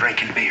tavern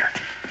drinking beer.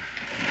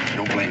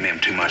 Don't blame them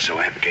too much, though,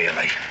 Abigail.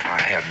 I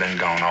have been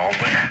gone all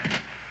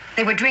winter.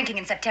 They were drinking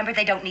in September.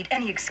 They don't need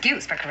any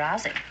excuse for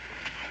carousing.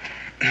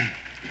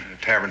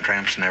 Tavern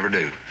tramps never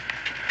do.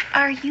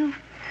 Are you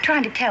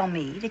trying to tell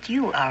me that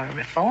you are a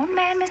reformed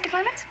man, Mr.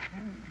 Clemens?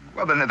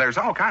 Well, then there's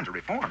all kinds of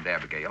reform,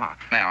 Abigail.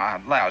 Now,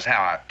 I allows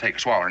how I take a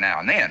swaller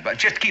now and then, but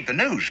just to keep the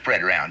news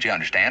spread around, you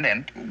understand,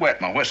 and wet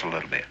my whistle a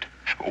little bit.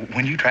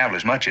 When you travel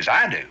as much as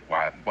I do,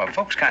 why,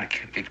 folks kind of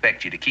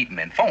expect you to keep them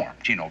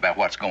informed, you know, about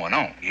what's going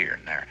on here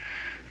and there.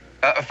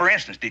 For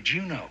instance, did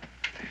you know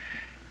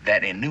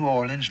that in New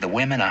Orleans, the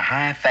women of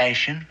high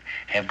fashion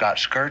have got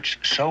skirts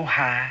so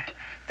high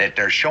that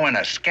they're showing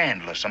a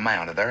scandalous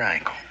amount of their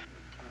ankle?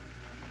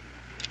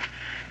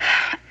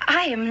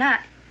 I am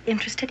not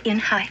interested in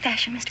high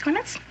fashion, Mr.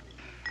 Clemens.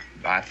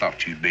 I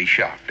thought you'd be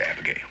shocked,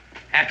 Abigail.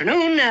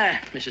 Afternoon,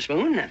 Mrs.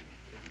 Boone.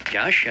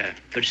 Josh,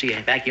 good to see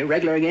you back here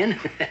regular again.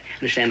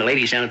 Understand the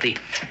ladies down at the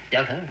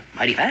Delta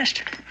mighty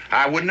fast.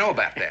 I wouldn't know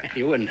about that.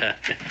 You wouldn't,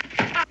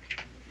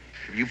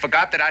 You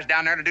forgot that I was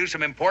down there to do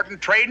some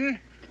important trading?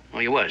 Oh,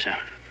 you was, huh?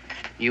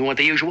 You want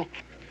the usual?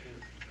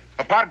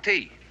 A pot of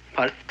tea.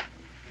 Pot?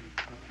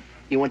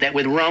 You want that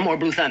with rum or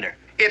Blue Thunder?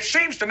 It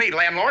seems to me,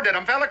 landlord, that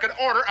a fella could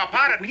order a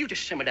pot of... Will you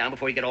just simmer down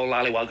before you get all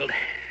lollywoggled?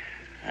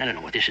 I don't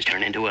know what this has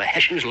turned into, a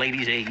Hessian's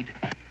Ladies' Aid.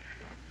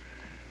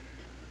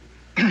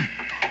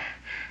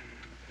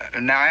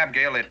 Now,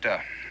 Abigail, it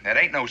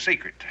ain't no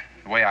secret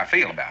the way I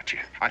feel about you.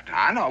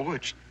 I know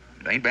it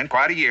ain't been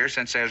quite a year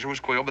since Ezra was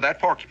quilled by that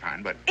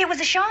porcupine, but... It was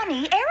a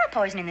Shawnee arrow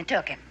poisoning that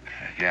took him.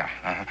 Yeah,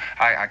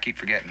 I keep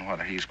forgetting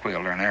whether he's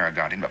quilled or an arrow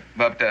got him,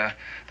 but the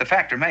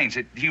fact remains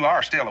that you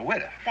are still a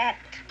widow. That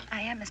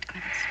I am, Mr.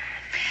 Clemens.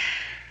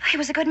 He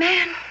was a good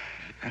man.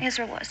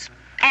 Ezra was.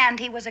 And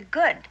he was a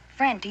good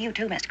friend to you,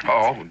 too, Mr.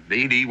 Clemens. Oh,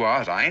 indeed he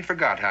was. I ain't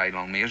forgot how he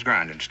loaned me his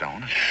grinding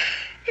stone.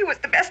 He was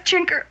the best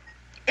chinker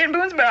in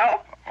Boone's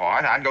Barrel. Oh,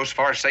 I'd go so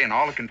far as saying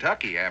all of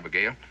Kentucky,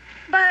 Abigail.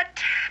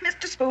 But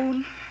Mr.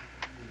 Spoon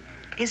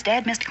is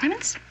dead, Mr.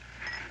 Clemens.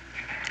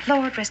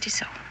 Lord rest his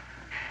soul.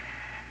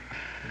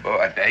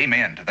 But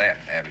amen to that,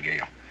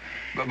 Abigail.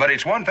 But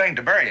it's one thing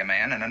to bury a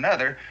man and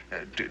another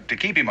to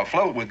keep him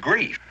afloat with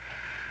grief.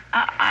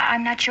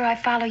 I'm not sure I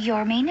follow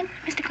your meaning,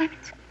 Mr.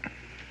 Clemens.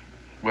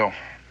 Well,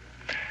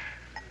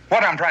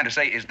 what I'm trying to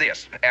say is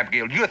this,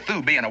 Abigail. You're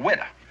through being a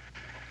widow.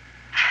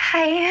 I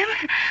am?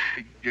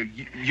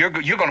 You're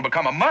going to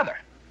become a mother.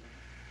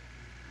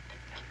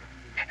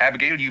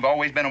 Abigail, you've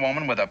always been a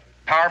woman with a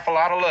powerful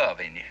lot of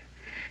love in you.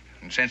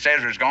 And since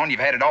Ezra's gone, you've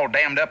had it all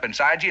dammed up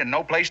inside you and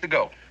no place to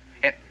go.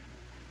 And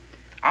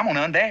I'm going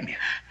to undam you.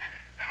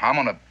 I'm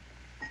going to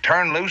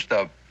turn loose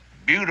the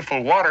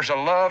beautiful waters of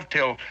love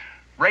till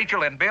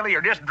Rachel and Billy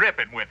are just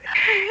dripping with it.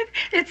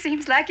 It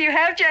seems like you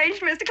have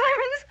changed, Mr.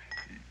 Clemens.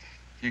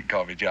 You can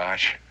call me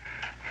Josh.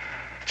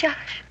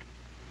 Josh.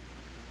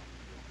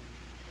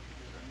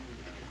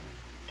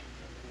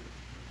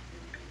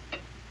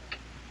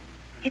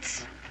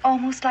 It's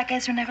almost like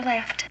Ezra never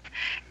left.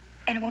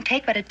 And it won't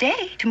take but a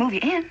day to move you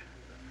in.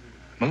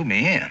 Move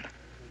me in?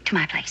 To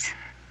my place.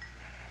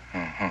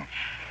 Uh-huh.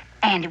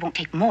 And it won't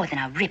take more than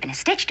a rip and a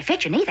stitch to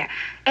fit you, neither.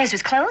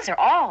 Ezra's clothes are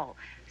all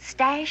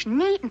stashed,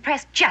 neat, and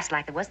pressed just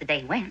like they was the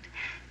day he went,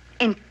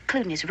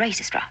 including his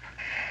razor strop.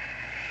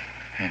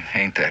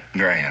 Ain't that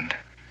grand?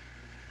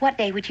 What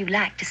day would you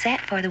like to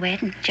set for the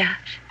wedding,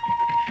 Josh?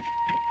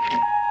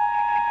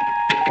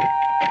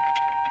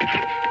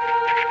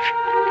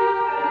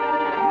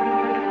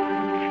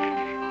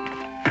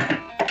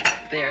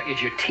 There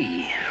is your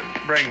tea.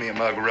 Bring me a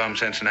mug of rum,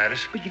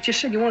 Cincinnatus. But you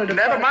just said you wanted to...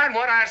 Never mind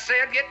what I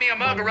said. Get me a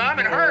mug of rum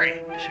and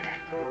hurry. Sir.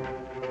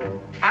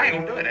 I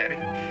ain't gonna do it, Eddie.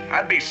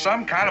 I'd be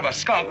some kind of a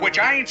skunk, which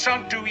I ain't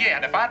sunk to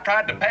yet, if I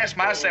tried to pass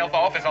myself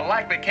off as a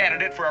likely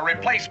candidate for a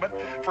replacement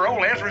for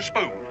old Ezra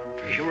Spoon.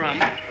 Here's your rum.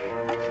 Now,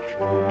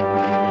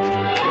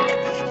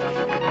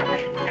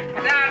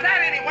 is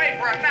that any way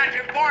for a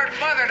natural-born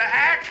mother to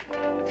act?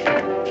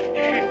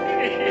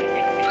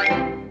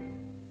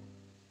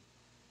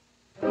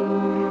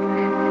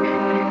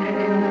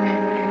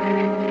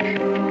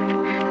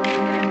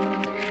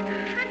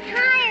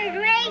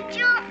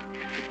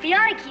 We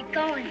ought to keep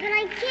going. But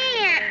I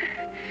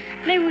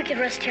can't. Maybe we could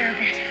rest here a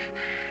bit.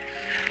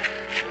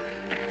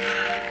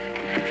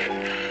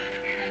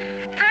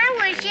 I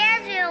wish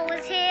Ezra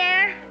was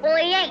here. Well,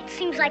 he ain't.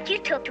 Seems like you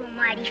took to him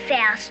mighty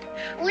fast.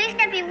 At least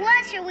if he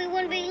was here, we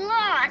wouldn't be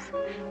lost.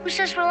 Who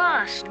says we're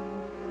lost?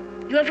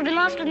 You ever been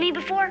lost with me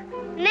before?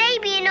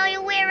 Maybe you know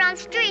your way around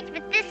streets,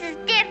 but this is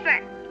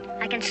different.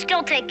 I can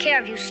still take care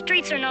of you,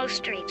 streets or no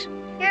streets.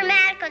 You're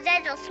mad because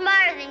Ezra's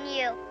smarter than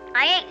you.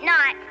 I ain't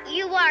not.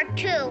 You are,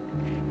 too.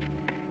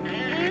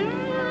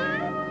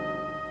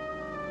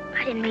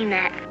 I didn't mean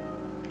that.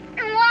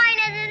 And why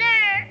does it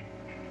hurt?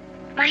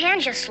 My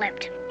hand just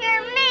slipped.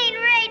 You're mean,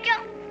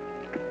 Rachel.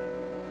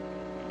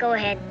 Go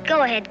ahead,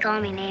 call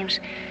me names.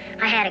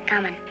 I had it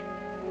coming.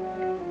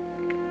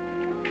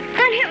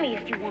 Then hit me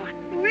if you want.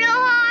 Real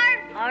hard?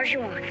 Hard as you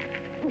want.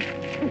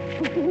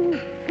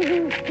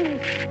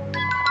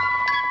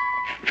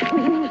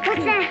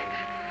 What's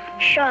that?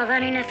 Sure,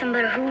 that ain't nothing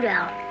but a hoot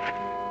owl.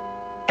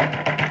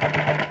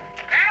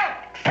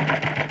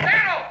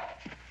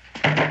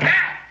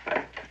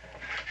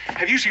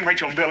 Have you seen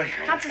Rachel and Billy?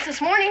 Not since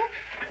this morning.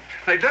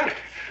 They've done it.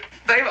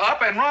 They've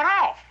up and run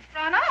off.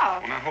 Run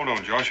off? Well, now, hold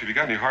on, Josh. Have you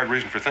got any hard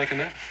reason for thinking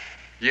that?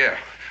 Yeah,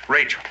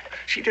 Rachel.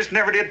 She just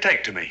never did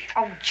take to me.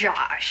 Oh,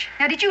 Josh.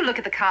 Now, did you look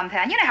at the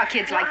compound? You know how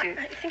kids like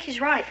to... I think he's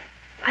right.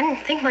 I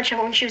didn't think much of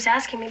it when she was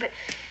asking me, but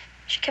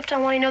she kept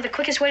on wanting to know the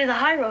quickest way to the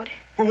high road.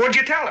 Well, what'd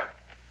you tell her?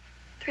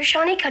 Through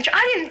Shawnee country.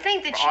 I didn't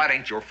think that she... Oh, it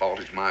ain't your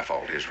fault. It's my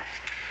fault, Israel.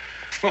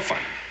 Well,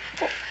 fine.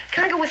 Well,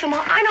 can I go with him?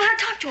 I know how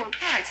to talk to him.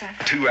 All right, son.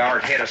 2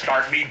 hours head of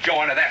start. Me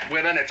going to that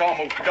women. It's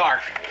almost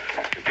dark.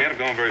 You can't have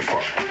gone very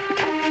far.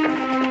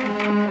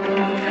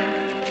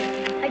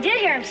 I did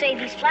hear him say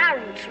these flower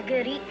roots were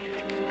good eating.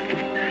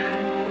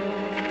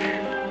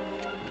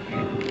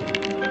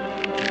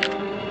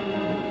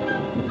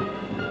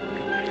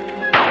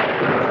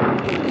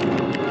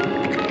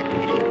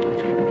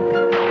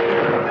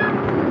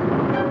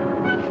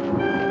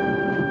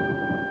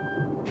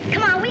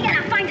 Come on, we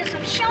gotta find us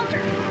some shelter.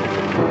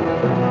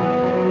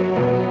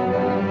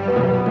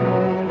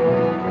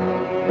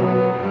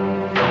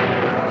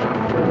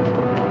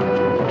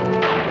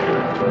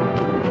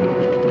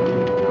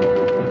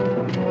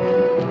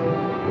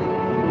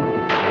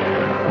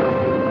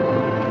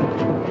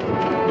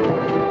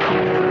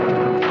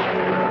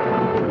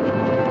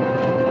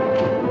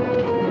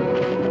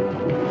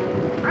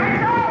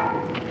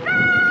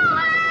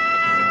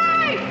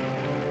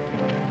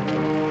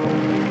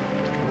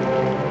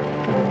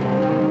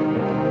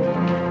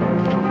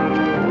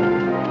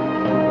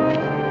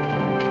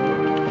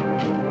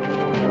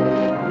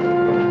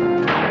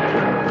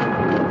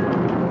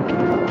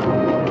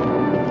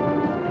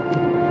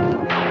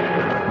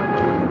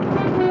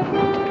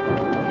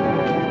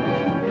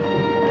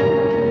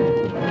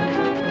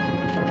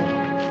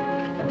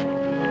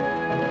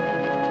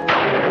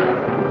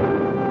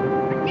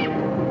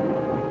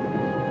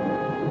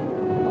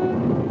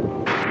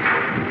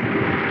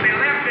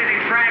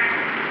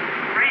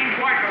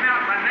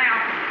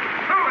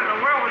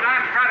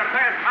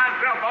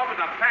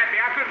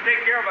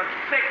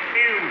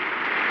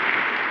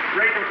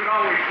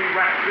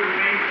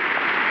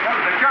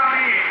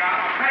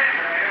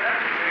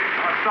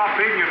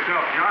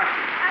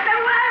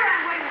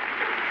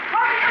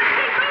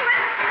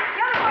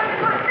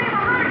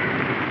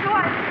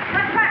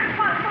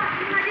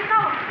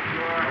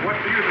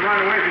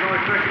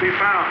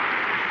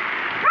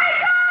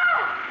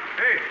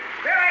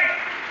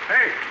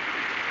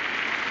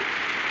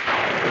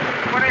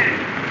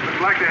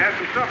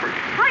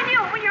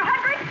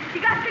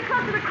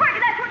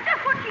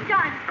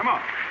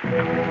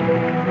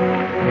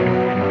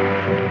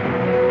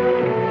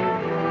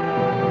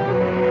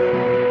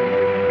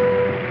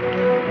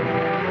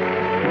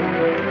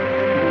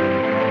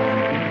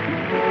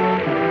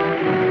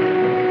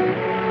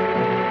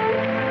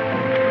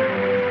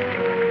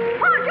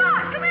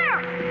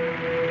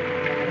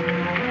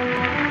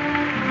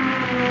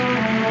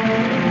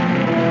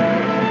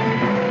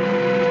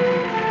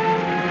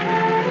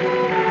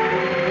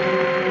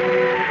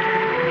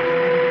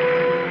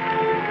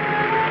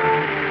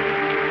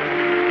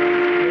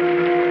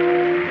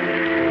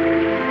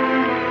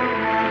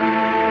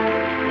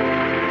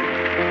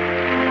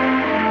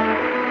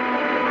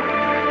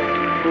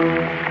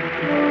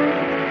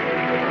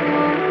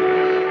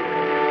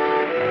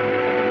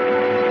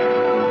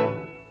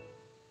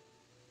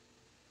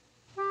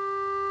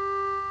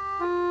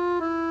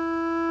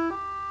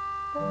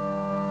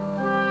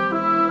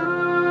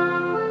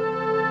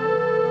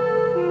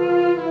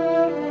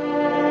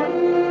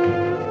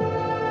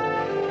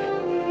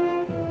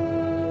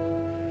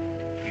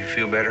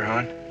 Better,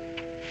 hon?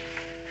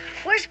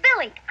 Where's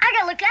Billy? I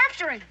gotta look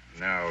after him.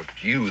 No,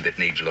 it's you that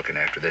needs looking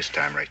after this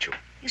time, Rachel.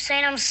 You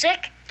saying I'm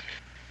sick?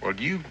 Well,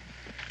 you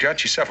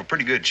got yourself a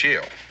pretty good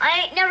chill.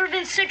 I ain't never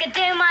been sick a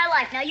day in my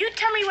life. Now, you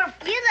tell me where...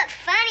 You look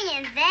funny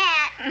in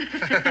that.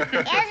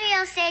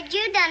 Israel said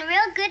you done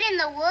real good in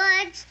the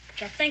woods.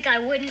 You think I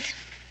wouldn't?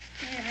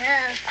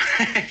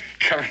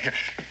 Come here.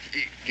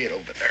 Get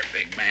over there,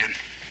 big man.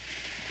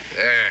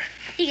 There.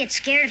 You get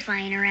scared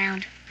flying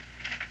around.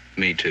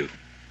 Me too.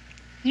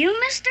 You,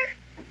 mister?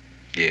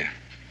 Yeah,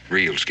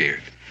 real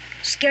scared.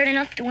 Scared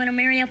enough to want to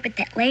marry up with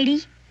that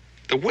lady?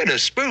 The widow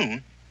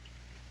Spoon?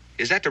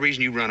 Is that the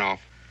reason you run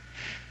off?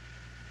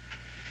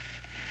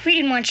 We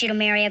didn't want you to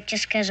marry up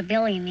just because of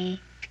Billy and me.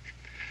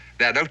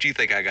 Now, don't you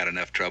think I got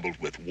enough trouble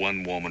with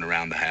one woman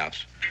around the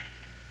house?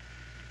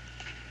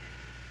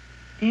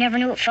 Never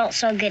knew it felt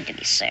so good to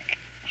be sick.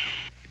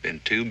 You've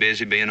been too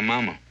busy being a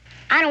mama.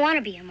 I don't want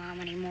to be a mom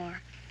anymore.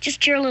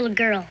 Just your little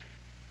girl.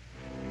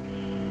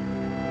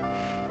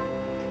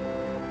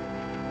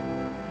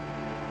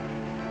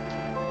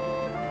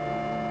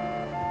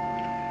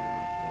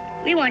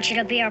 We want you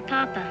to be our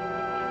papa.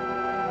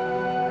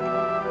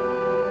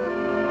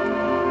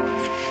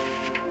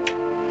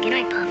 Good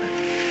night, Papa.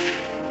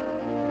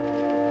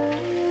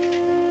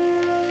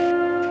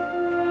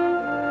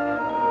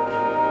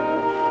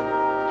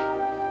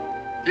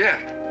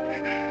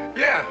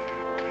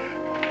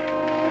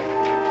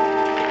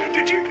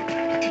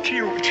 She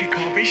knew what she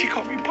called me. She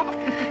called me Pop.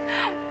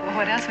 Well,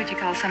 what else would you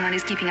call someone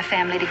who's keeping a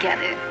family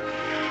together?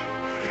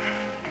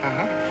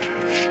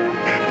 Uh-huh.